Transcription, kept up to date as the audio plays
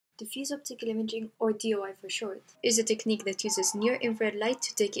Diffuse optical imaging, or DOI for short, is a technique that uses near-infrared light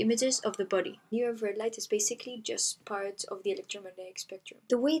to take images of the body. Near-infrared light is basically just part of the electromagnetic spectrum.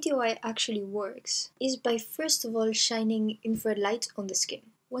 The way DOI actually works is by first of all shining infrared light on the skin.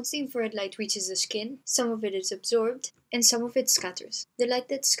 Once the infrared light reaches the skin, some of it is absorbed and some of it scatters. The light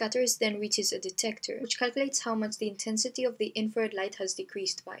that scatters then reaches a detector, which calculates how much the intensity of the infrared light has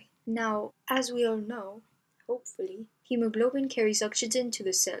decreased by. Now, as we all know, hopefully, hemoglobin carries oxygen to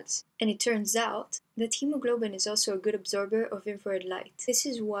the cells, and it turns out that hemoglobin is also a good absorber of infrared light. This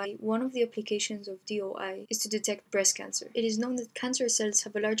is why one of the applications of DOI is to detect breast cancer. It is known that cancer cells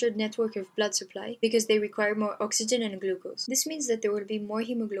have a larger network of blood supply because they require more oxygen and glucose. This means that there will be more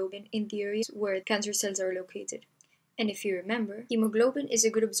hemoglobin in the areas where cancer cells are located. And if you remember, hemoglobin is a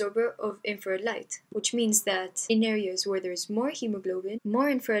good absorber of infrared light, which means that in areas where there is more hemoglobin, more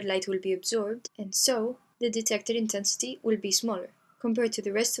infrared light will be absorbed, and so the detected intensity will be smaller, compared to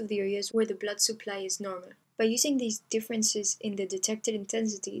the rest of the areas where the blood supply is normal. By using these differences in the detected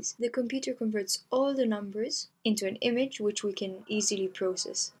intensities, the computer converts all the numbers into an image which we can easily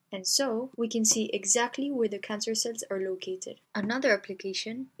process. And so, we can see exactly where the cancer cells are located. Another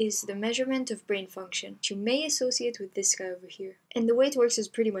application is the measurement of brain function, which you may associate with this guy over here. And the way it works is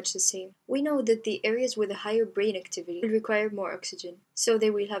pretty much the same. We know that the areas with a higher brain activity will require more oxygen, so they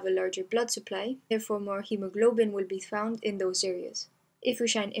will have a larger blood supply, therefore more hemoglobin will be found in those areas. If we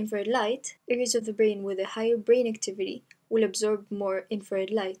shine infrared light, areas of the brain with a higher brain activity will absorb more infrared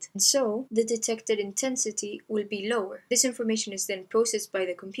light, and so the detected intensity will be lower. This information is then processed by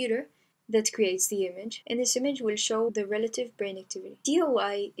the computer that creates the image, and this image will show the relative brain activity.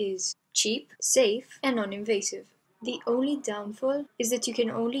 DOI is cheap, safe, and non-invasive. The only downfall is that you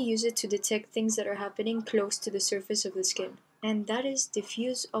can only use it to detect things that are happening close to the surface of the skin, and that is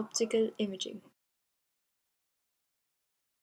diffuse optical imaging.